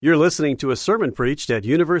You're listening to a sermon preached at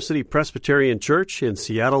University Presbyterian Church in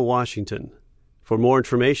Seattle, Washington. For more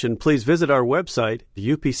information, please visit our website,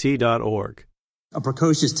 upc.org. A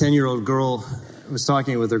precocious 10-year-old girl was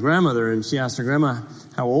talking with her grandmother, and she asked her grandma,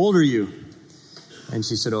 "How old are you?" And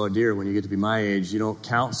she said, "Oh dear, when you get to be my age, you don't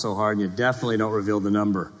count so hard, and you definitely don't reveal the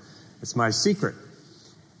number. It's my secret."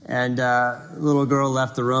 And the little girl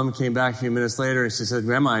left the room, came back a few minutes later, and she said,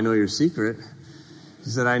 "Grandma, I know your secret." She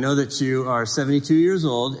said, "I know that you are 72 years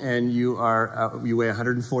old and you weigh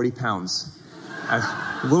 140 pounds. I'm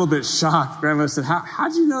a little bit shocked. Grandma said,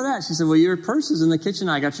 how'd you know that? She said, "Well, your purse is in the kitchen.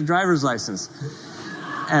 I got your driver's license.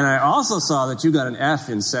 And I also saw that you got an F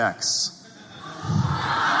in sex."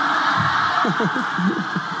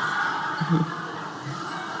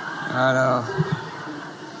 I know.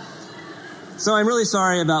 So I'm really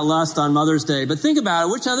sorry about lust on Mother's Day. But think about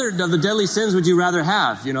it. Which other of the deadly sins would you rather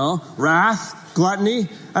have? Wrath? Gluttony?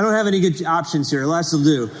 I don't have any good options here. Less will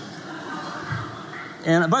do.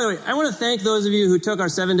 And by the way, I want to thank those of you who took our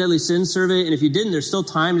 7 Deadly Sins survey. And if you didn't, there's still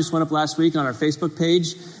time. It just went up last week on our Facebook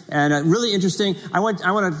page. And really interesting. I want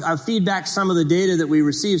to feed back some of the data that we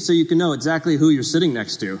received so you can know exactly who you're sitting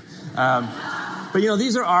next to. But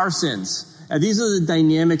these are our sins. These are the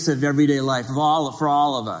dynamics of everyday life for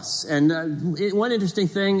all of us. And one interesting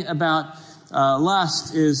thing about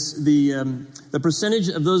lust is the percentage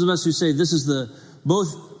of those of us who say this is the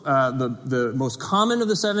most common of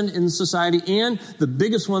the 7 in society and the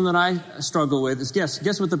biggest one that I struggle with is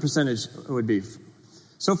guess what the percentage would be.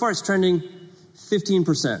 So far it's trending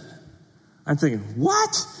 15%. I'm thinking,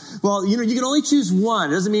 what? Well, you can only choose one.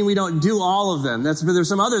 It doesn't mean we don't do all of them. There's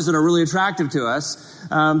some others that are really attractive to us.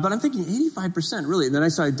 But I'm thinking 85%, really. And then I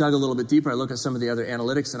dug a little bit deeper. I looked at some of the other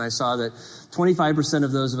analytics, and I saw that 25%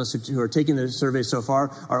 of those of us who are taking the survey so far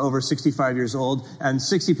are over 65 years old, and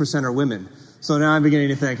 60% are women. So now I'm beginning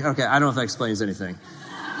to think, okay, I don't know if that explains anything.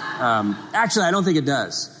 Actually, I don't think it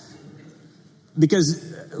does. Because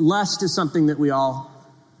lust is something that we all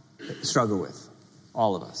struggle with,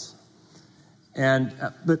 all of us.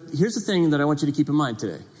 But here's the thing that I want you to keep in mind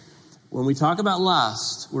today. When we talk about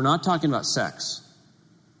lust, we're not talking about sex.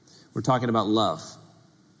 We're talking about love.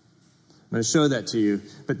 I'm going to show that to you.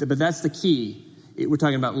 But that's the key. We're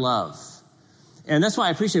talking about love. And that's why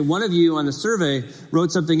I appreciate one of you on the survey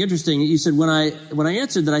wrote something interesting. You said, when I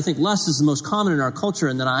answered that I think lust is the most common in our culture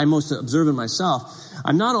and that I most observe in myself,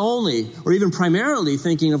 I'm not only or even primarily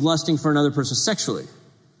thinking of lusting for another person sexually.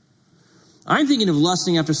 I'm thinking of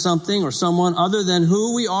lusting after something or someone other than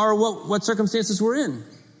who we are or what circumstances we're in.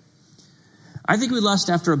 I think we lust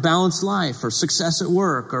after a balanced life or success at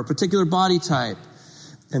work or a particular body type.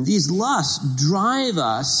 And these lusts drive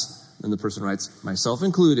us, and the person writes, myself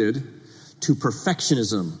included, to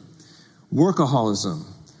perfectionism, workaholism,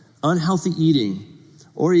 unhealthy eating,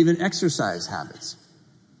 or even exercise habits.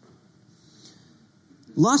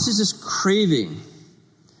 Lust is this craving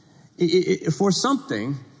for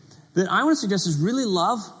something that I want to suggest is really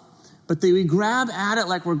love, but that we grab at it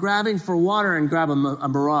like we're grabbing for water and grab a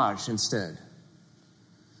mirage instead.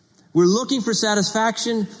 We're looking for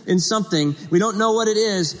satisfaction in something. We don't know what it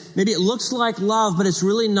is. Maybe it looks like love, but it's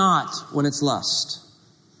really not when it's lust.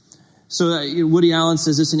 So Woody Allen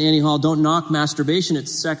says this in Annie Hall, "Don't knock masturbation.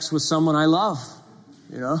 It's sex with someone I love."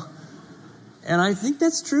 And I think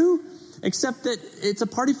that's true, except that it's a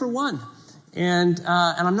party for one. And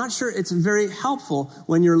I'm not sure it's very helpful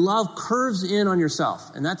when your love curves in on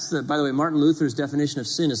yourself. And that's by the way, Martin Luther's definition of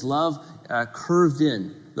sin is love curved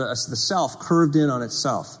in, the self curved in on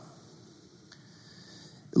itself.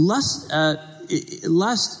 Lust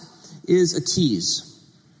is a tease.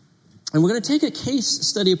 And we're going to take a case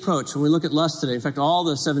study approach when we look at lust today. In fact, all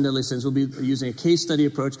the 7 deadly sins, we'll be using a case study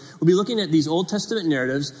approach. We'll be looking at these Old Testament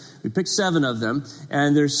narratives. We picked 7 of them,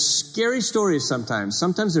 and they're scary stories sometimes.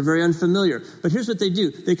 Sometimes they're very unfamiliar. But here's what they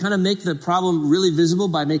do. They kind of make the problem really visible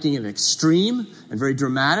by making it extreme and very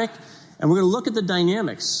dramatic. And we're going to look at the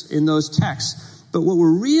dynamics in those texts. But what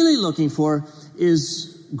we're really looking for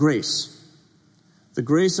is grace. The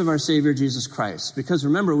grace of our Savior, Jesus Christ. Because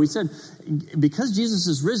remember, we said, because Jesus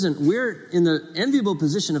is risen, we're in the enviable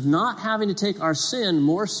position of not having to take our sin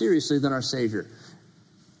more seriously than our Savior.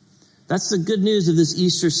 That's the good news of this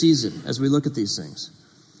Easter season as we look at these things.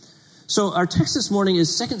 So our text this morning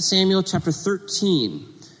is 2 Samuel chapter 13.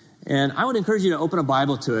 And I would encourage you to open a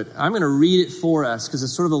Bible to it. I'm going to read it for us because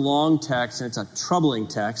it's sort of a long text and it's a troubling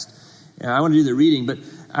text. And I want to do the reading, but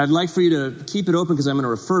I'd like for you to keep it open because I'm going to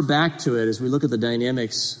refer back to it as we look at the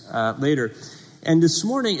dynamics later. And this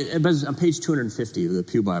morning, on page 250 of the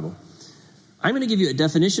Pew Bible, I'm going to give you a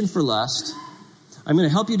definition for lust. I'm going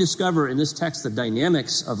to help you discover in this text the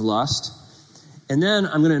dynamics of lust. And then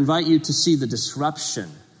I'm going to invite you to see the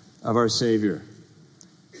disruption of our Savior.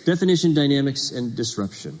 Definition, dynamics, and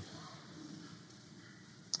disruption.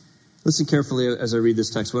 Listen carefully as I read this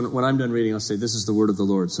text. When I'm done reading, I'll say, this is the word of the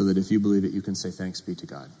Lord, so that if you believe it, you can say, thanks be to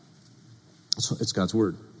God. So it's God's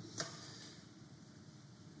word.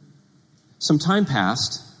 Some time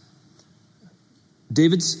passed.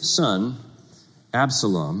 David's son,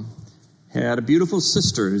 Absalom, had a beautiful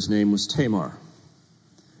sister whose name was Tamar.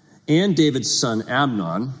 And David's son,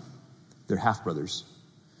 Amnon, their half-brothers,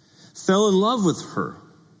 fell in love with her,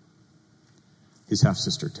 his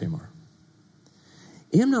half-sister, Tamar.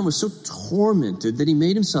 Amnon was so tormented that he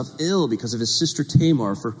made himself ill because of his sister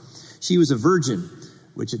Tamar, for she was a virgin,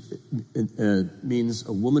 which means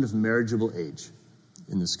a woman of marriageable age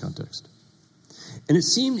in this context. And it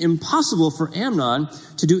seemed impossible for Amnon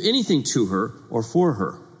to do anything to her or for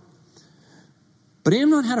her. But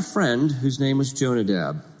Amnon had a friend whose name was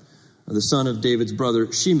Jonadab, the son of David's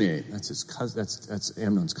brother Shimei. That's his cousin. That's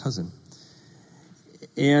Amnon's cousin.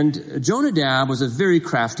 And Jonadab was a very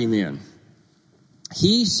crafty man.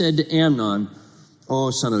 He said to Amnon,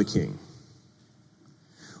 "O son of the king,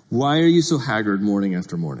 why are you so haggard morning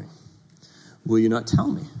after morning? Will you not tell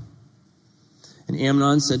me?" And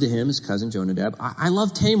Amnon said to him, his cousin Jonadab, I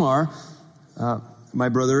love Tamar, my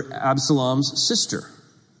brother Absalom's sister.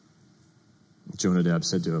 Jonadab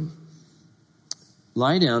said to him,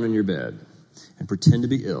 "Lie down in your bed and pretend to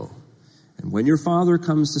be ill. And when your father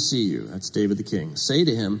comes to see you," that's David the king, "say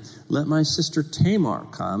to him, 'Let my sister Tamar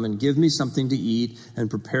come and give me something to eat and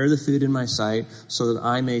prepare the food in my sight so that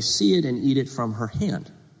I may see it and eat it from her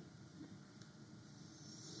hand.'"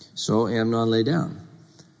 So Amnon lay down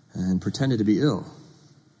and pretended to be ill.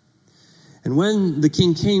 And when the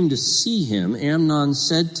king came to see him, Amnon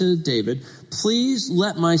said to David, "Please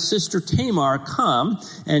let my sister Tamar come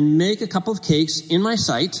and make a couple of cakes in my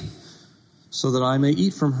sight so that I may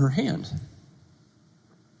eat from her hand."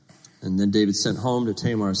 And then David sent home to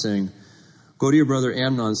Tamar, saying, "Go to your brother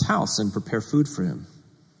Amnon's house and prepare food for him."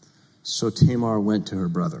 So Tamar went to her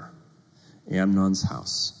brother Amnon's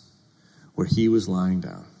house, where he was lying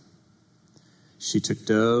down. She took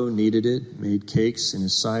dough, kneaded it, made cakes in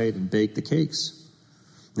his sight, and baked the cakes.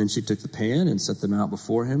 Then she took the pan and set them out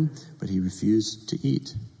before him, but he refused to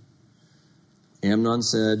eat. Amnon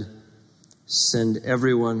said, "Send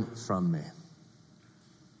everyone from me."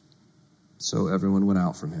 So everyone went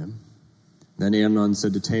out from him. Then Amnon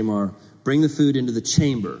said to Tamar, "Bring the food into the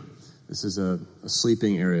chamber." This is a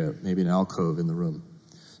sleeping area, maybe an alcove in the room,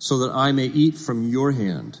 "so that I may eat from your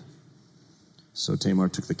hand." So Tamar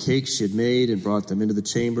took the cakes she had made and brought them into the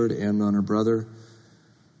chamber to Amnon her brother.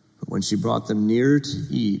 But when she brought them near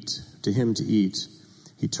to him to eat,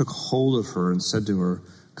 he took hold of her and said to her,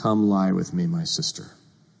 "Come lie with me, my sister."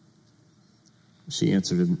 She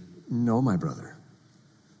answered him, "No, my brother,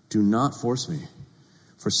 do not force me,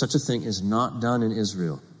 for such a thing is not done in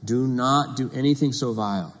Israel. Do not do anything so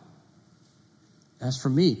vile. As for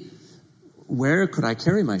me, where could I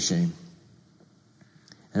carry my shame?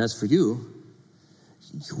 And as for you,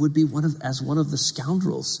 you would be one of the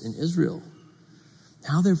scoundrels in Israel.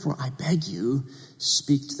 Now, therefore, I beg you,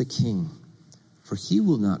 speak to the king, for he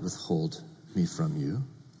will not withhold me from you."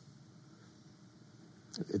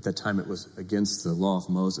 At that time, it was against the law of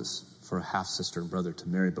Moses for a half-sister and brother to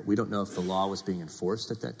marry, but we don't know if the law was being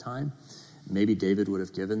enforced at that time. Maybe David would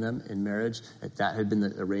have given them in marriage. That had been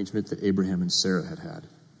the arrangement that Abraham and Sarah had had.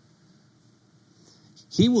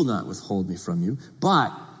 "He will not withhold me from you,"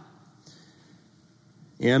 but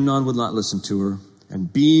Amnon would not listen to her,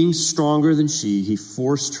 and being stronger than she, he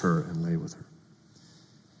forced her and lay with her.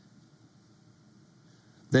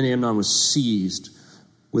 Then Amnon was seized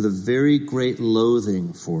with a very great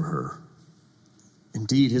loathing for her.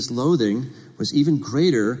 Indeed, his loathing was even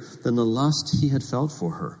greater than the lust he had felt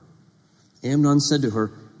for her. Amnon said to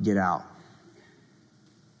her, "Get out."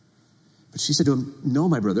 But she said to him, "No,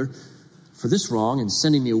 my brother, for this wrong in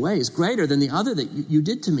sending me away is greater than the other that you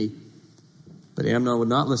did to me." But Amnon would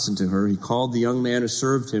not listen to her. He called the young man who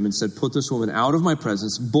served him and said, "Put this woman out of my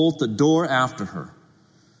presence, bolt the door after her."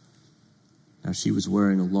 Now she was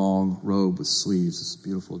wearing a long robe with sleeves, this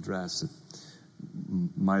beautiful dress. It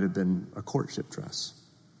might have been a courtship dress.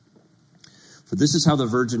 For this is how the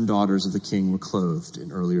virgin daughters of the king were clothed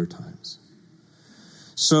in earlier times.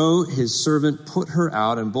 So his servant put her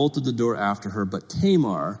out and bolted the door after her, but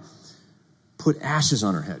Tamar put ashes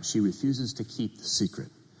on her head. She refuses to keep the secret.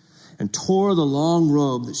 And tore the long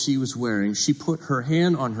robe that she was wearing. She put her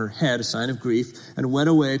hand on her head, a sign of grief, and went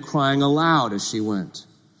away crying aloud as she went.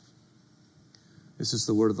 This is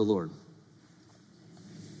the word of the Lord.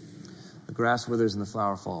 The grass withers and the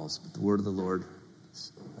flower falls, but the word of the Lord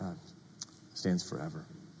stands forever.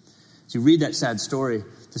 So you read that sad story.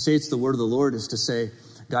 To say it's the word of the Lord is to say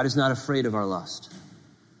God is not afraid of our lust.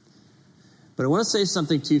 But I want to say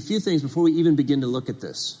something to you, a few things before we even begin to look at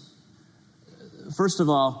this. First of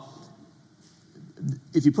all,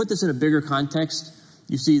 if you put this in a bigger context,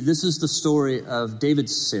 you see this is the story of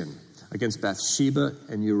David's sin against Bathsheba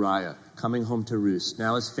and Uriah, coming home to roost.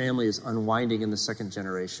 Now his family is unwinding in the second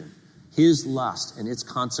generation. His lust and its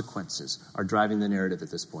consequences are driving the narrative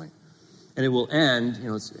at this point. And it will end,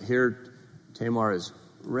 here Tamar is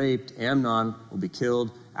raped, Amnon will be killed,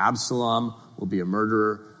 Absalom will be a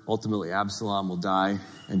murderer, ultimately Absalom will die,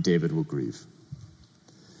 and David will grieve.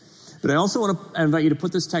 But I also want to invite you to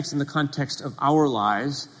put this text in the context of our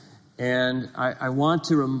lives, and I want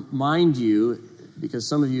to remind you, because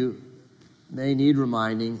some of you may need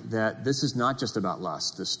reminding, that this is not just about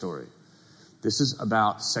lust, this story. This is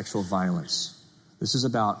about sexual violence. This is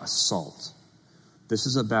about assault. This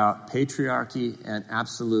is about patriarchy and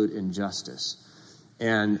absolute injustice.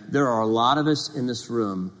 And there are a lot of us in this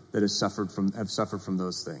room that have suffered from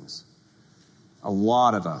those things. A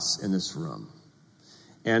lot of us in this room.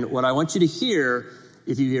 And what I want you to hear,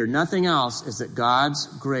 if you hear nothing else, is that God's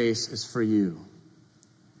grace is for you,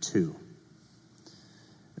 too.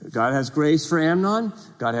 God has grace for Amnon.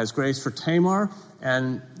 God has grace for Tamar.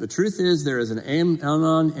 And the truth is there is an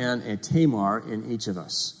Amnon and a Tamar in each of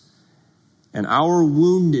us. And our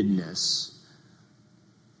woundedness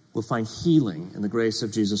will find healing in the grace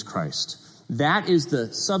of Jesus Christ. That is the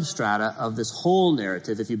substrata of this whole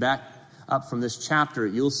narrative. If you back up from this chapter,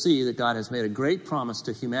 you'll see that God has made a great promise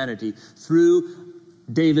to humanity through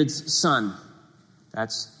David's son.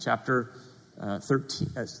 That's chapter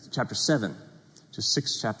 7. Just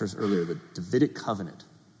 6 chapters earlier, the Davidic covenant.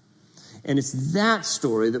 And it's that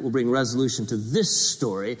story that will bring resolution to this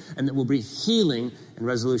story, and that will bring healing and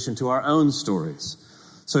resolution to our own stories.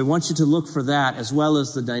 So I want you to look for that as well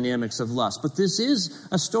as the dynamics of lust. But this is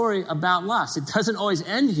a story about lust. It doesn't always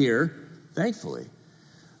end here, thankfully.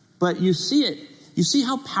 But you see it. You see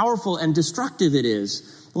how powerful and destructive it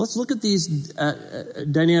is. Well, let's look at these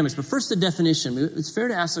dynamics. But first, the definition. It's fair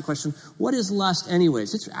to ask the question, what is lust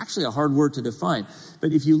anyways? It's actually a hard word to define.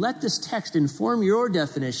 But if you let this text inform your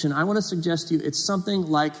definition, I want to suggest to you it's something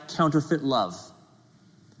like counterfeit love.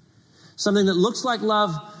 Something that looks like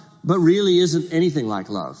love, but really isn't anything like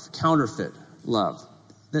love. Counterfeit love.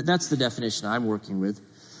 That's the definition I'm working with.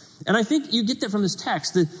 And I think you get that from this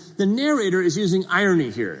text. The narrator is using irony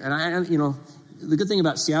here. And the good thing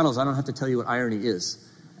about Seattle is I don't have to tell you what irony is.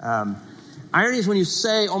 Irony is when you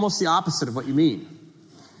say almost the opposite of what you mean.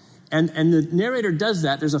 And the narrator does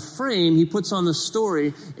that. There's a frame he puts on the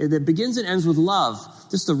story that begins and ends with love.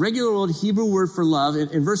 Just the regular old Hebrew word for love.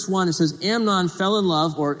 In verse 1, it says, Amnon fell in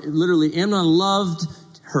love, or literally, Amnon loved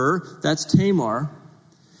her. That's Tamar.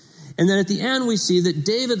 And then at the end, we see that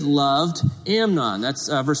David loved Amnon. That's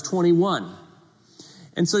verse 21.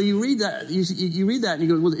 And so you read that, you read that and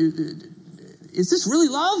you go, well, is this really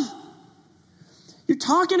love? You're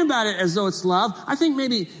talking about it as though it's love. I think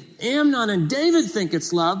maybe Amnon and David think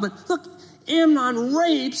it's love, but look, Amnon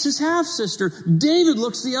rapes his half-sister. David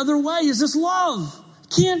looks the other way. Is this love?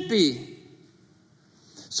 Can't be.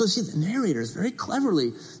 So see, the narrator is very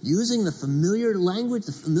cleverly using the familiar language,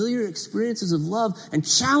 the familiar experiences of love, and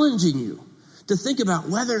challenging you to think about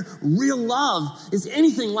whether real love is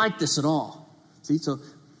anything like this at all. See, so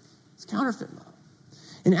it's counterfeit love.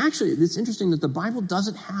 And actually, it's interesting that the Bible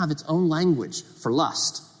doesn't have its own language for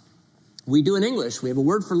lust. We do in English. We have a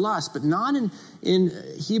word for lust, but not in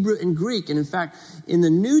Hebrew and Greek. And in fact, in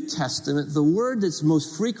the New Testament, the word that's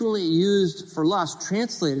most frequently used for lust,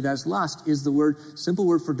 translated as lust, is the simple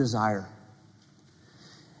word for desire.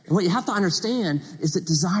 And what you have to understand is that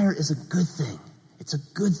desire is a good thing. It's a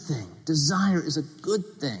good thing. Desire is a good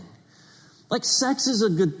thing. Like sex is a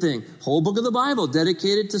good thing. Whole book of the Bible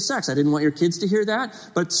dedicated to sex. I didn't want your kids to hear that,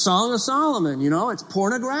 but Song of Solomon, it's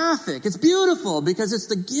pornographic. It's beautiful because it's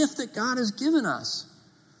the gift that God has given us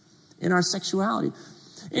in our sexuality.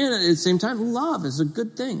 And at the same time, love is a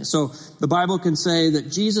good thing. So the Bible can say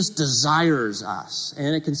that Jesus desires us,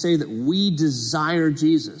 and it can say that we desire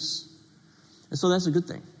Jesus. And so that's a good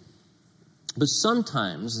thing. But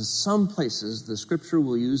sometimes, in some places, the Scripture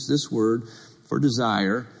will use this word for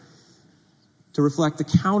desire to reflect the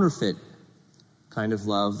counterfeit kind of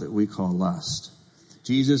love that we call lust.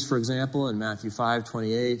 Jesus, for example, in Matthew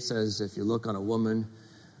 5:28 says, if you look on a woman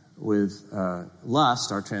with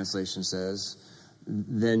lust, our translation says,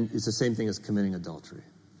 then it's the same thing as committing adultery.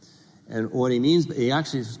 And what he means,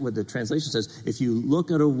 what the translation says, if you look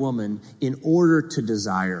at a woman in order to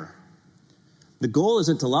desire, the goal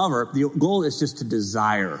isn't to love her, the goal is just to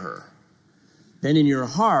desire her. Then in your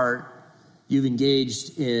heart, you've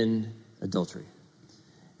engaged in adultery.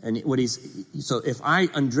 And so if I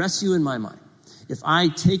undress you in my mind, if I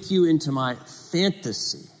take you into my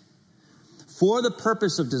fantasy for the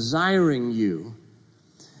purpose of desiring you,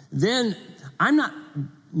 then I'm not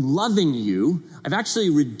loving you. I've actually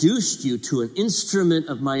reduced you to an instrument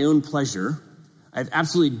of my own pleasure. I've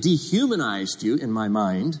absolutely dehumanized you in my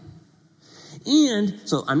mind. And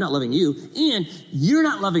so I'm not loving you, and you're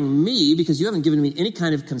not loving me because you haven't given me any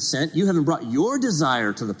kind of consent. You haven't brought your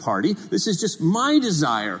desire to the party. This is just my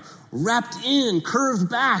desire wrapped in,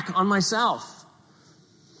 curved back on myself.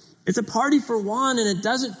 It's a party for one, and it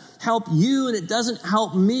doesn't help you, and it doesn't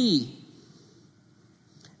help me.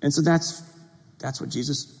 And so that's what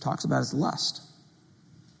Jesus talks about as lust.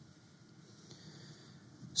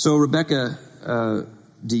 So Rebecca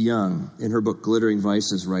DeYoung, in her book Glittering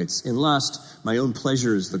Vices, writes, "In lust, my own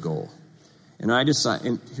pleasure is the goal. And I decide,"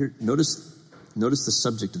 and here, notice the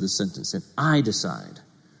subject of the sentence, "and I decide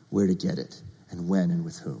where to get it and when and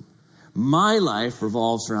with whom. My life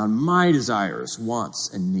revolves around my desires,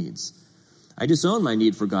 wants, and needs. I disown my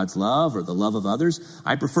need for God's love or the love of others.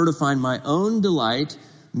 I prefer to find my own delight,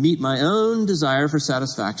 meet my own desire for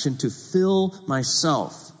satisfaction, to fill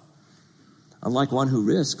myself. Unlike one who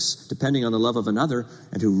risks depending on the love of another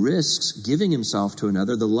and who risks giving himself to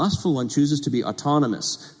another, the lustful one chooses to be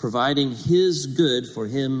autonomous, providing his good for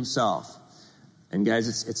himself." And guys,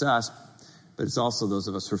 it's us, but it's also those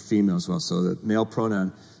of us who are female as well. So the male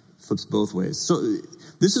pronoun flips both ways. So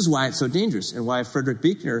this is why it's so dangerous, and why Frederick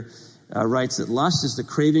Buechner writes that lust is the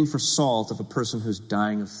craving for salt of a person who's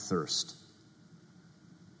dying of thirst.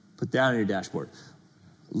 Put that on your dashboard.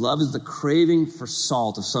 Love is the craving for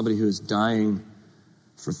salt of somebody who is dying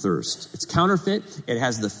for thirst. It's counterfeit. It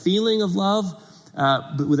has the feeling of love,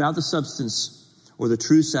 but without the substance or the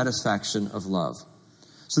true satisfaction of love.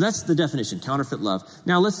 So that's the definition, counterfeit love.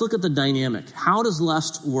 Now let's look at the dynamic. How does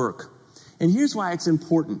lust work? And here's why it's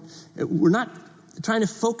important. We're not trying to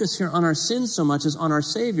focus here on our sins so much as on our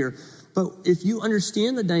Savior. But if you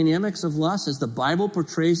understand the dynamics of lust as the Bible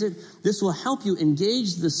portrays it, this will help you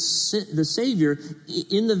engage the Savior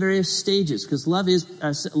in the various stages, because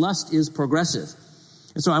lust is progressive.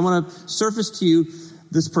 And so I want to surface to you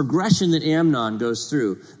this progression that Amnon goes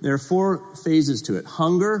through. There are 4 phases to it: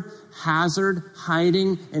 hunger, hazard,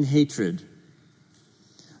 hiding, and hatred.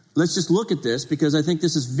 Let's just look at this, because I think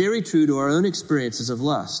this is very true to our own experiences of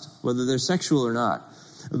lust, whether they're sexual or not.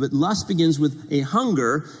 But lust begins with a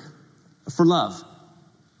hunger for love.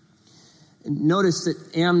 Notice that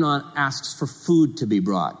Amnon asks for food to be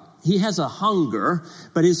brought. He has a hunger,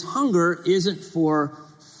 but his hunger isn't for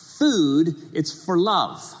food, it's for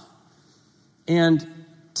love. And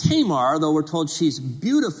Tamar, though we're told she's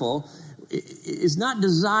beautiful, is not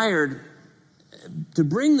desired to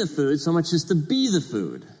bring the food so much as to be the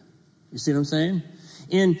food. You see what I'm saying?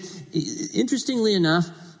 And interestingly enough,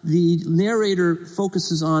 the narrator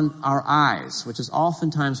focuses on our eyes, which is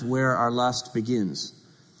oftentimes where our lust begins.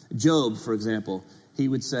 Job, for example, he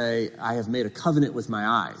would say, "I have made a covenant with my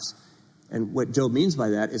eyes." And what Job means by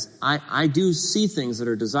that is, I do see things that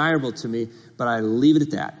are desirable to me, but I leave it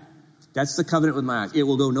at that. That's the covenant with my eyes. It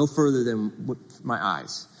will go no further than with my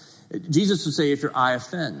eyes. Jesus would say, "If your eye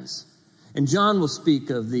offends." And John will speak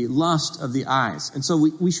of the lust of the eyes. And so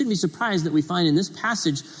we shouldn't be surprised that we find in this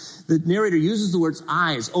passage the narrator uses the words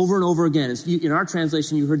eyes over and over again. In our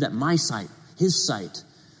translation, you heard that my sight, his sight.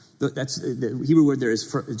 That's the Hebrew word there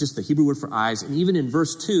is just the Hebrew word for eyes. And even in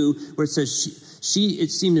verse 2, where it says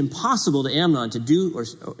it seemed impossible to Amnon to do or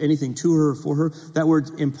anything to her or for her, that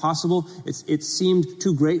word impossible, it seemed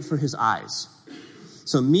too great for his eyes.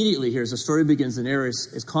 So immediately here, as the story begins, the narrator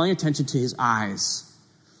is calling attention to his eyes.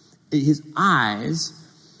 His eyes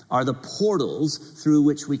are the portals through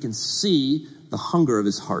which we can see the hunger of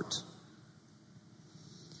his heart.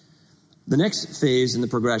 The next phase in the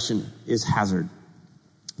progression is hazard.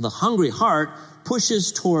 The hungry heart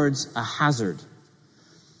pushes towards a hazard.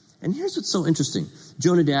 And here's what's so interesting.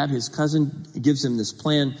 Jonadab, his cousin, gives him this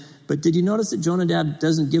plan. But did you notice that Jonadab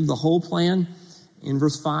doesn't give the whole plan? In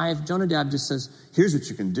verse 5, Jonadab just says, "Here's what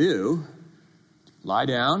you can do. Lie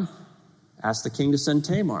down, ask the king to send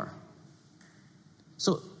Tamar."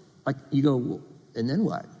 So, you go, well, and then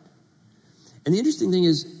what? And the interesting thing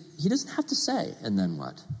is, he doesn't have to say, "and then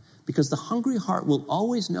what?" Because the hungry heart will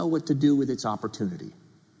always know what to do with its opportunity.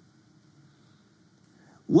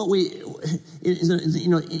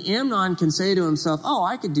 Amnon can say to himself, oh,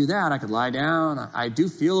 I could do that. I could lie down. I do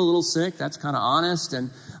feel a little sick. That's kind of honest.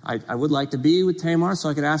 And I would like to be with Tamar, so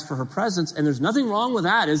I could ask for her presence. And there's nothing wrong with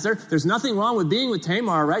that, is there? There's nothing wrong with being with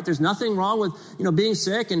Tamar, right? There's nothing wrong with, being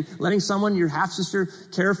sick and letting someone, your half-sister,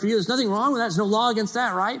 care for you. There's nothing wrong with that. There's no law against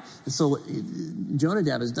that, right? And so what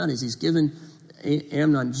Jonadab has done is he's given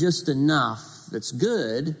Amnon just enough that's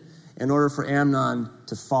good in order for Amnon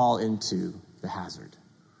to fall into the hazard.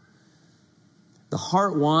 The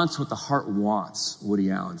heart wants what the heart wants,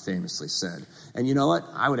 Woody Allen famously said. And you know what?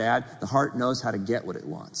 I would add, the heart knows how to get what it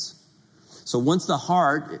wants. So once the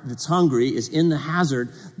heart that's hungry is in the hazard,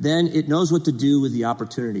 then it knows what to do with the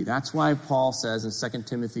opportunity. That's why Paul says in 2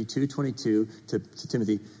 Timothy 2:22 to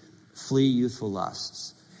Timothy, flee youthful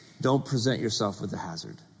lusts. Don't present yourself with the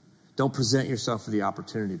hazard. Don't present yourself with the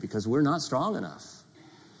opportunity, because we're not strong enough.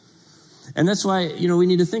 And that's why, we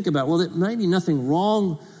need to think about, well, there might be nothing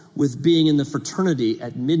wrong with being in the fraternity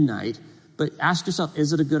at midnight, but ask yourself,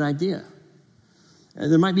 is it a good idea?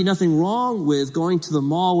 And there might be nothing wrong with going to the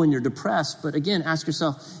mall when you're depressed, but again, ask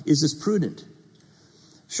yourself, is this prudent?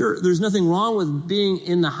 Sure, there's nothing wrong with being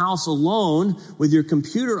in the house alone with your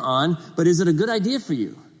computer on, but is it a good idea for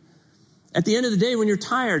you? At the end of the day, when you're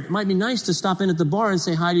tired, it might be nice to stop in at the bar and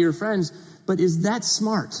say hi to your friends, but is that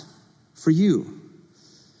smart for you?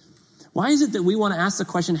 Why is it that we want to ask the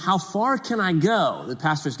question, how far can I go? The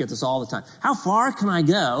pastors get this all the time. How far can I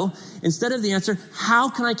go? Instead of the answer, how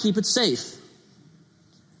can I keep it safe?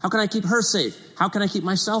 How can I keep her safe? How can I keep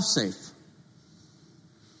myself safe?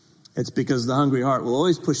 It's because the hungry heart will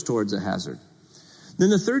always push towards a hazard. Then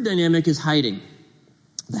the third dynamic is hiding.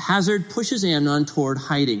 The hazard pushes Amnon toward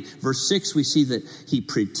hiding. Verse 6, we see that he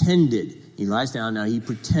pretended. He lies down now, he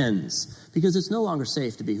pretends. Because it's no longer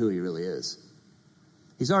safe to be who he really is.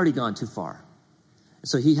 He's already gone too far.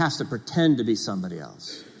 So he has to pretend to be somebody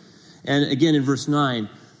else. And again, in verse 9,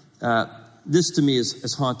 this to me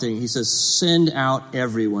is haunting. He says, send out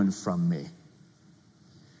everyone from me.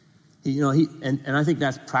 And I think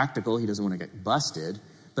that's practical. He doesn't want to get busted.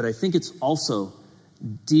 But I think it's also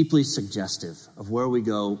deeply suggestive of where we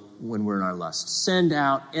go when we're in our lust. Send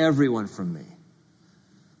out everyone from me.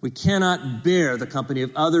 We cannot bear the company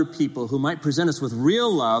of other people who might present us with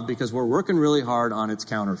real love because we're working really hard on its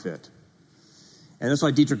counterfeit. And that's why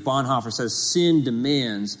Dietrich Bonhoeffer says sin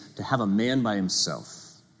demands to have a man by himself.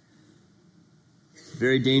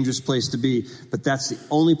 Very dangerous place to be, but that's the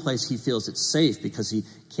only place he feels it's safe because he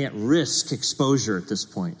can't risk exposure at this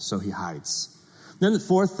point, so he hides. Then the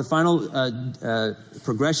fourth, the final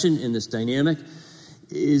progression in this dynamic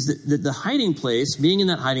is that the hiding place, being in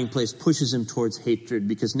that hiding place, pushes him towards hatred,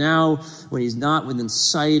 because now when he's not within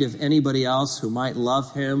sight of anybody else who might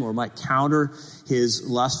love him or might counter his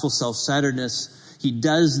lustful self-centeredness, he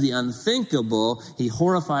does the unthinkable. He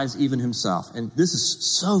horrifies even himself. And this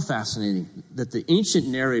is so fascinating that the ancient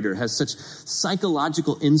narrator has such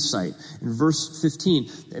psychological insight. In verse 15,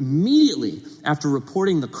 immediately after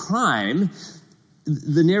reporting the crime,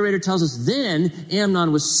 the narrator tells us, then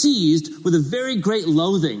Amnon was seized with a very great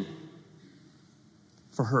loathing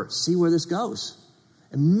for her. See where this goes.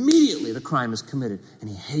 Immediately the crime is committed, and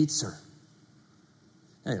he hates her.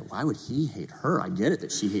 Hey, why would he hate her? I get it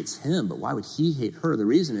that she hates him, but why would he hate her? The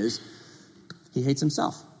reason is he hates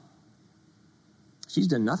himself. She's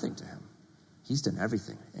done nothing to him. He's done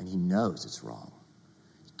everything, and he knows it's wrong.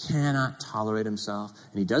 He cannot tolerate himself,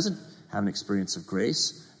 and he doesn't have an experience of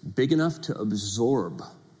grace big enough to absorb.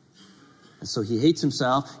 And so he hates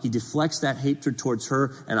himself. He deflects that hatred towards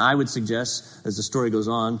her. And I would suggest, as the story goes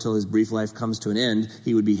on, till his brief life comes to an end,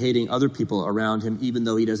 he would be hating other people around him, even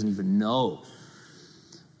though he doesn't even know.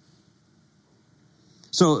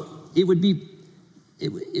 So it would be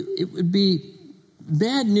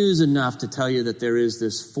bad news enough to tell you that there is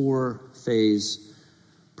this 4-phase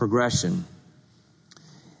progression.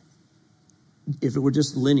 If it were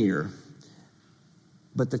just linear.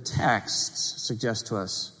 But the text suggests to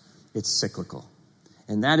us it's cyclical.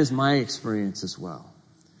 And that is my experience as well.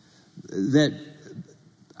 That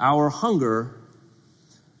our hunger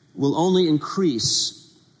will only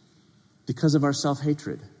increase because of our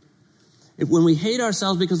self-hatred. When we hate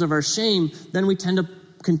ourselves because of our shame, then we tend to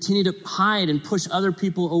continue to hide and push other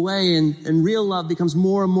people away, and real love becomes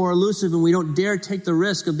more and more elusive, and we don't dare take the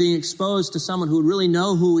risk of being exposed to someone who would really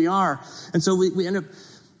know who we are. And so we end up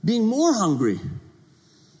being more hungry,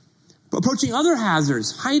 approaching other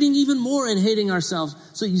hazards, hiding even more and hating ourselves.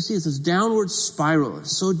 So you see, it's this downward spiral.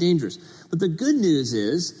 It's so dangerous. But the good news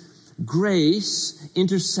is grace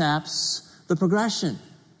intercepts the progression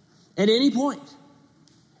at any point.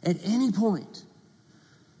 At any point.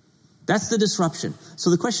 That's the disruption. So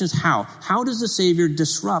the question is how? How does the Savior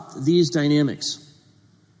disrupt these dynamics?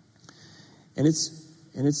 And it's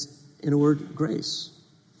in a word, grace.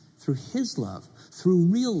 Through his love, through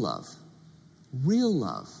real love. Real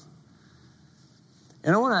love.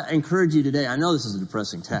 And I want to encourage you today, I know this is a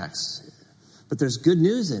depressing text, but there's good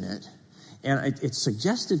news in it. And it's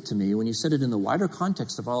suggestive to me when you set it in the wider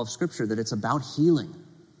context of all of Scripture that it's about healing.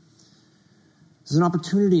 There's an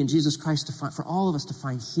opportunity in Jesus Christ for all of us to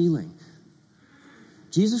find healing.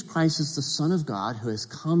 Jesus Christ is the Son of God who has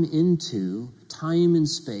come into time and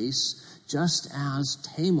space just as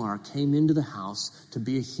Tamar came into the house to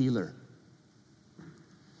be a healer.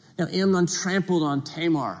 Now, Amnon trampled on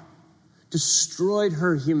Tamar, destroyed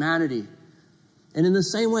her humanity. And in the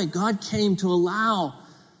same way, God came to allow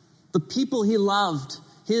the people he loved,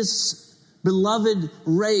 his beloved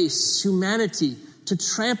race, humanity, to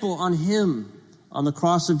trample on him on the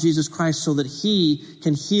cross of Jesus Christ so that he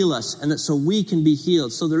can heal us and that so we can be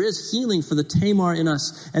healed. So there is healing for the Tamar in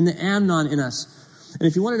us and the Amnon in us. And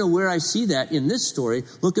if you want to know where I see that in this story,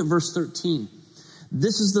 look at verse 13.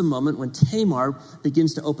 This is the moment when Tamar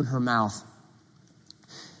begins to open her mouth.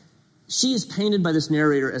 She is painted by this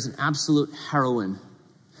narrator as an absolute heroine.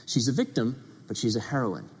 She's a victim, but she's a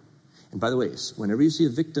heroine. And by the way, whenever you see a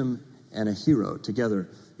victim and a hero together,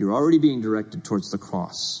 you're already being directed towards the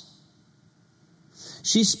cross.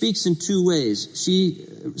 She speaks in two ways. She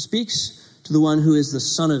speaks to the one who is the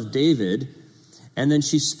son of David, and then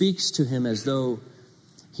she speaks to him as though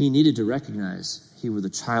he needed to recognize he were the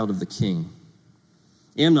child of the king.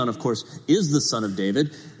 Amnon, of course, is the son of David,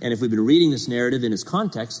 and if we've been reading this narrative in its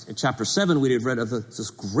context, in chapter 7, we'd have read of this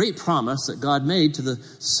great promise that God made to the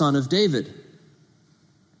son of David.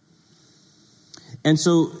 And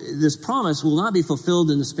so this promise will not be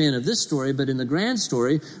fulfilled in the span of this story, but in the grand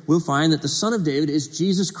story, we'll find that the Son of David is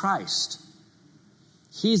Jesus Christ.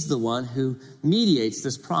 He's the one who mediates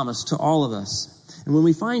this promise to all of us. And when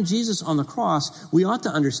we find Jesus on the cross, we ought to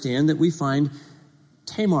understand that we find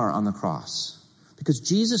Tamar on the cross. Because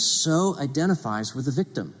Jesus so identifies with the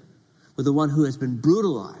victim, with the one who has been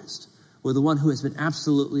brutalized, with the one who has been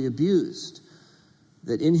absolutely abused,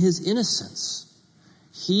 that in his innocence,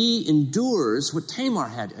 he endures what Tamar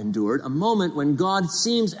had endured, a moment when God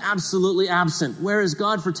seems absolutely absent. Where is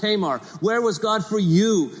God for Tamar? Where was God for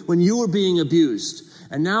you when you were being abused?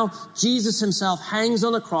 And now Jesus himself hangs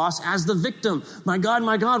on the cross as the victim. My God,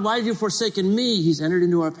 why have you forsaken me? He's entered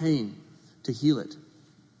into our pain to heal it.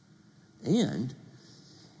 And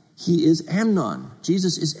he is Amnon.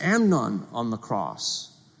 Jesus is Amnon on the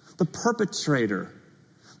cross. The perpetrator,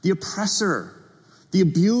 the oppressor, the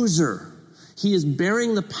abuser. He is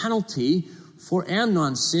bearing the penalty for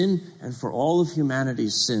Amnon's sin and for all of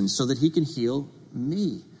humanity's sin so that he can heal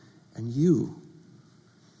me and you.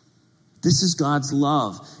 This is God's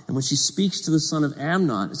love. And when she speaks to the son of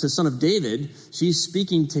Amnon, it's the son of David, she's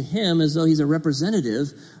speaking to him as though he's a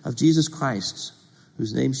representative of Jesus Christ,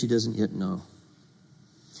 whose name she doesn't yet know.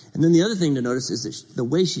 And then the other thing to notice is that the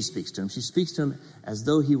way she speaks to him as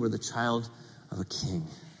though he were the child of a king.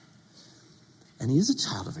 And he is a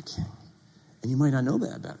child of a king. And you might not know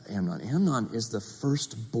that about Amnon. Amnon is the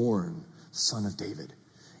firstborn son of David.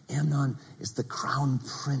 Amnon is the crown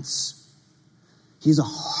prince. He's a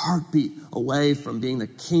heartbeat away from being the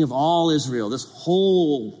king of all Israel. This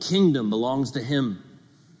whole kingdom belongs to him.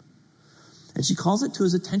 And she calls it to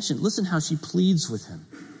his attention. Listen how she pleads with him.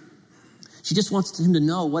 She just wants him to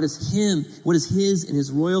know what is his in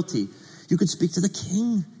his royalty. You could speak to the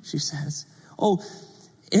king, she says. Oh,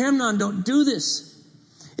 Amnon, don't do this.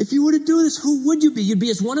 If you were to do this, who would you be? You'd be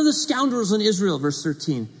as one of the scoundrels in Israel, verse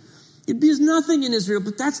 13. You'd be as nothing in Israel,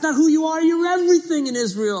 but that's not who you are. You're everything in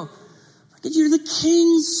Israel. You're the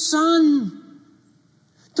king's son.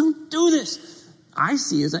 Don't do this. I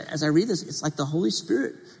see, as I read this, it's like the Holy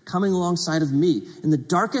Spirit coming alongside of me in the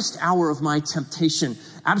darkest hour of my temptation,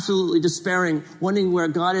 absolutely despairing, wondering where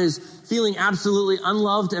God is, feeling absolutely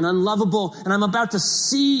unloved and unlovable, and I'm about to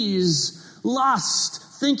seize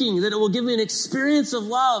lust, thinking that it will give me an experience of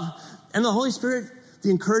love. And the Holy Spirit,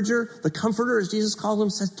 the encourager, the comforter, as Jesus called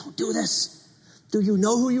him, says, don't do this. Do you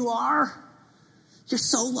know who you are? You're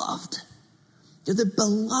so loved. You're the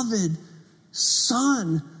beloved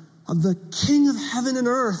son of the King of heaven and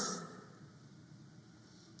earth.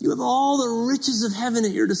 You have all the riches of heaven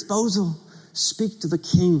at your disposal. Speak to the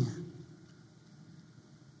King.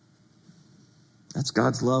 That's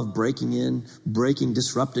God's love breaking,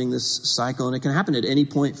 disrupting this cycle. And it can happen at any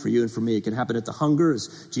point for you and for me. It can happen at the hunger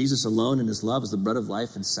as Jesus alone in his love is the bread of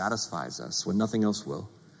life and satisfies us when nothing else will.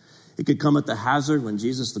 It could come at the hazard when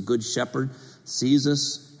Jesus, the good shepherd, sees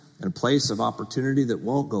us in a place of opportunity that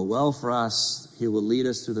won't go well for us. He will lead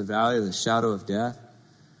us through the valley of the shadow of death.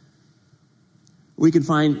 We can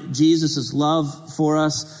find Jesus' love for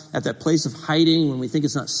us at that place of hiding when we think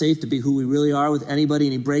it's not safe to be who we really are with anybody,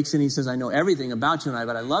 and he breaks in and he says, I know everything about you,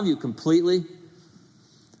 but I love you completely.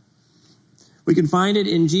 We can find it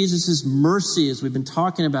in Jesus' mercy, as we've been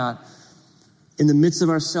talking about, in the midst of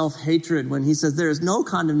our self-hatred, when he says, there is no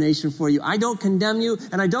condemnation for you. I don't condemn you,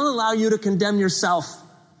 and I don't allow you to condemn yourself.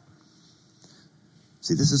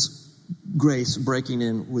 See, this is grace breaking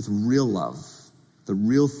in with real love, the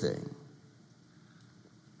real thing.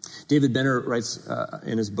 David Benner writes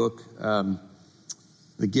in his book,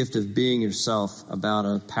 The Gift of Being Yourself, about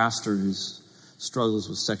a pastor who struggles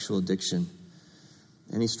with sexual addiction.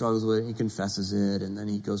 And he struggles with it, he confesses it, and then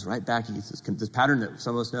he goes right back. He says, this pattern that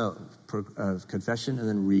some of us know, of confession and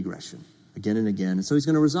then regression, again and again. And so he's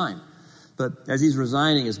going to resign. But as he's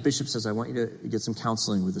resigning, his bishop says, I want you to get some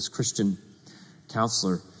counseling with this Christian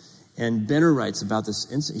counselor. And Benner writes about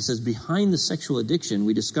this incident. He says, behind the sexual addiction,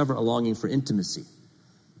 we discover a longing for intimacy.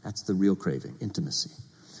 That's the real craving, intimacy.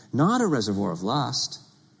 Not a reservoir of lust.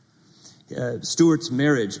 Stuart's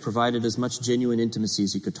marriage provided as much genuine intimacy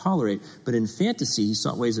as he could tolerate, but in fantasy, he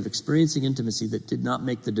sought ways of experiencing intimacy that did not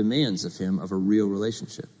make the demands of him of a real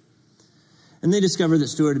relationship. And they discovered that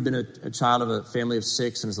Stuart had been a child of a family of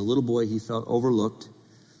 6, and as a little boy, he felt overlooked,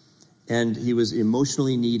 and he was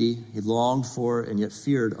emotionally needy. He longed for and yet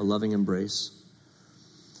feared a loving embrace.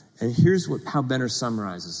 And here's how Benner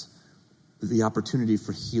summarizes the opportunity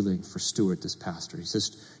for healing for Stuart, this pastor. He says,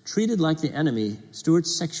 treated like the enemy,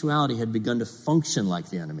 Stuart's sexuality had begun to function like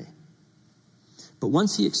the enemy. But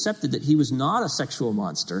once he accepted that he was not a sexual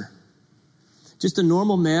monster, just a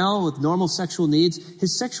normal male with normal sexual needs,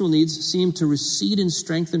 his sexual needs seemed to recede in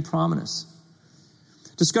strength and prominence.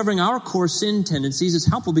 Discovering our core sin tendencies is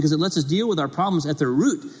helpful because it lets us deal with our problems at their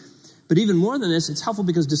root. But even more than this, it's helpful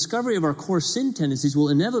because discovery of our core sin tendencies will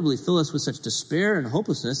inevitably fill us with such despair and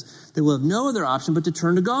hopelessness that we'll have no other option but to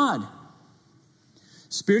turn to God.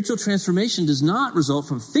 Spiritual transformation does not result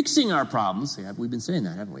from fixing our problems. Yeah, we've been saying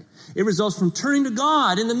that, haven't we? It results from turning to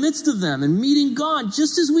God in the midst of them and meeting God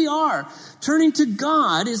just as we are. Turning to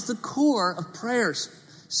God is the core of prayers.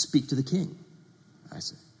 Speak to the King, I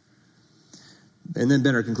say. And then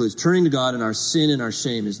Benner concludes, turning to God in our sin and our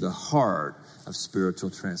shame is the heart of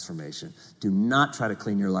spiritual transformation. Do not try to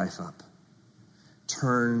clean your life up.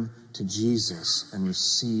 Turn to Jesus and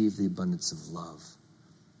receive the abundance of love.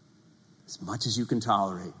 As much as you can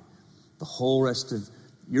tolerate, the whole rest of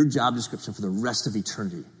your job description for the rest of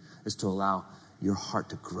eternity is to allow your heart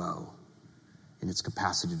to grow in its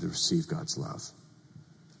capacity to receive God's love.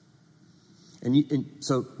 And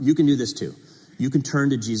so you can do this too. You can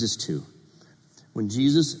turn to Jesus too. When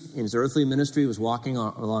Jesus, in his earthly ministry, was walking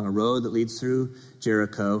along a road that leads through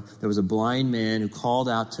Jericho, there was a blind man who called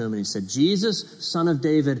out to him and he said, Jesus, Son of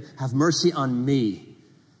David, have mercy on me.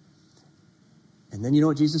 And then you know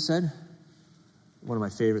what Jesus said? One of my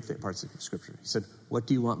favorite parts of Scripture. He said, what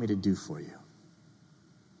do you want me to do for you?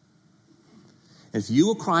 And if you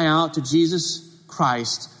will cry out to Jesus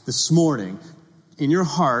Christ this morning in your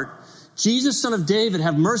heart, Jesus, Son of David,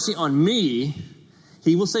 have mercy on me,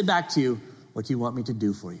 he will say back to you, what do you want me to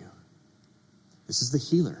do for you? This is the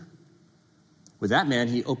healer. With that man,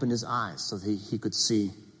 he opened his eyes so that he could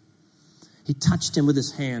see. He touched him with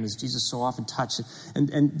his hand, as Jesus so often touched.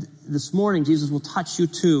 And this morning, Jesus will touch you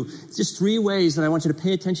too. It's just 3 ways that I want you to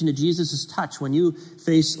pay attention to Jesus' touch when you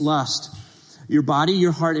face lust. Your body,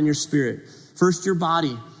 your heart, and your spirit. First, your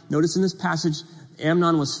body. Notice in this passage,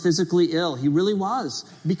 Amnon was physically ill. He really was,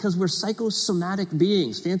 because we're psychosomatic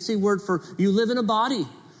beings. Fancy word for you live in a body.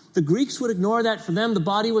 The Greeks would ignore that. For them, the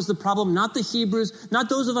body was the problem, not the Hebrews, not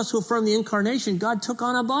those of us who affirm the incarnation. God took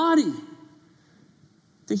on a body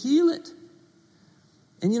to heal it.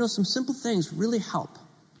 And some simple things really help.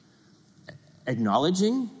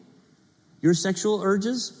 Acknowledging your sexual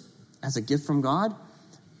urges as a gift from God,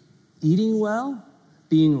 eating well,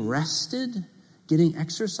 being rested, getting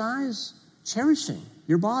exercise, cherishing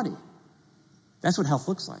your body. That's what health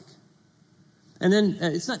looks like. And then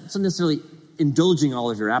it's not necessarily indulging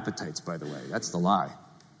all of your appetites, by the way. That's the lie.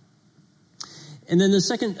 And then the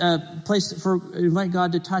second place for invite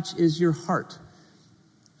God to touch is your heart.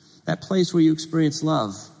 That place where you experience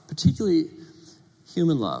love, particularly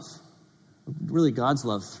human love. Really God's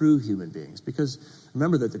love through human beings. Because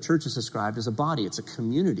remember that the church is described as a body. It's a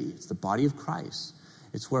community. It's the body of Christ.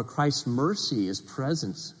 It's where Christ's mercy is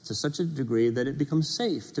present to such a degree that it becomes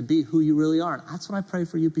safe to be who you really are. And that's what I pray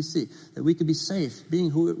for UPC, that we could be safe,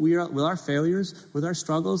 being who we are, with our failures, with our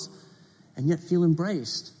struggles, and yet feel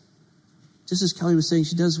embraced. Just as Kelly was saying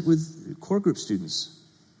she does with core group students.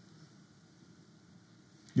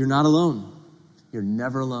 You're not alone. You're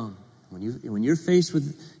never alone. When you're faced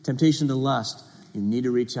with temptation to lust, you need to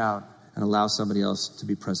reach out and allow somebody else to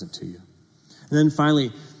be present to you. And then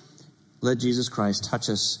finally, let Jesus Christ touch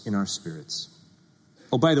us in our spirits.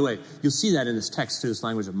 Oh, by the way, you'll see that in this text too, this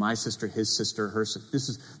language of my sister, his sister, her sister. This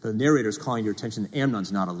is the narrator is calling your attention that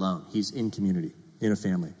Amnon's not alone. He's in community, in a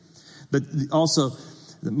family. But also,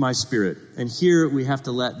 my spirit. And here we have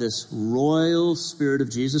to let this royal spirit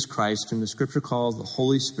of Jesus Christ, whom the scripture calls the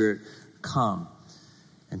Holy Spirit, come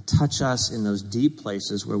and touch us in those deep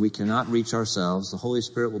places where we cannot reach ourselves. The Holy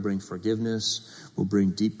Spirit will bring forgiveness, will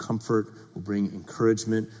bring deep comfort, will bring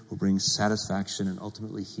encouragement, will bring satisfaction, and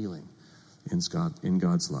ultimately healing in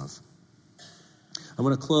God's love. I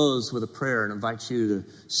want to close with a prayer and invite you to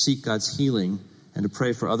seek God's healing and to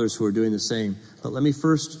pray for others who are doing the same. But let me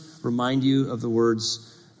first remind you of the words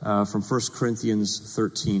from 1 Corinthians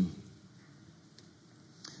 13.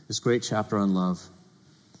 This great chapter on love.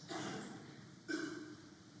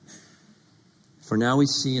 For now we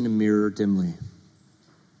see in a mirror dimly,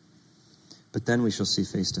 but then we shall see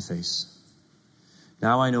face to face.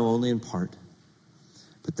 Now I know only in part,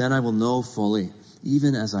 but then I will know fully,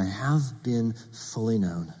 even as I have been fully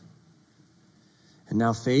known. And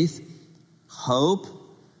now faith, hope,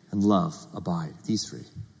 and love abide, these three.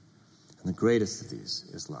 And the greatest of these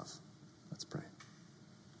is love. Let's pray.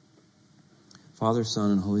 Father,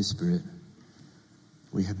 Son, and Holy Spirit,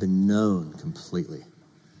 we have been known completely.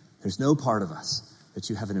 There's no part of us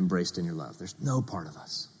that you haven't embraced in your love. There's no part of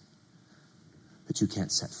us that you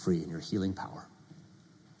can't set free in your healing power.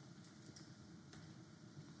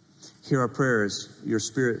 Hear our prayers. Your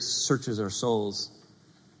Spirit searches our souls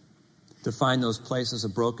to find those places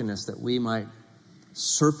of brokenness that we might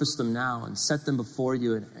surface them now and set them before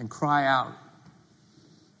you and cry out,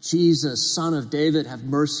 Jesus, Son of David, have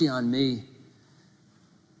mercy on me.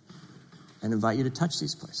 And invite you to touch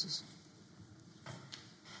these places.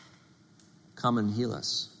 Come and heal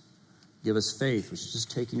us. Give us faith, which is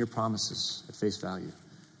just taking your promises at face value.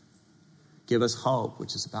 Give us hope,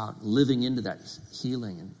 which is about living into that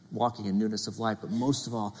healing and walking in newness of life. But most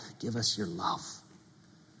of all, give us your love.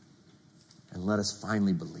 And let us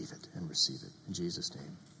finally believe it and receive it. In Jesus'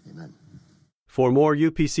 name, amen. For more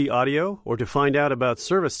UPC audio or to find out about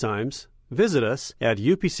service times, visit us at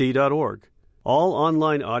upc.org. All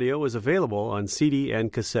online audio is available on CD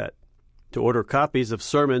and cassette. To order copies of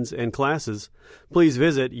sermons and classes, please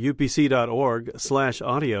visit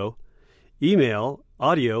upc.org/audio, email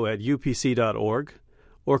audio@upc.org,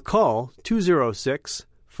 or call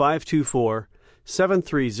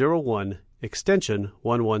 206-524-7301, extension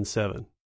 117.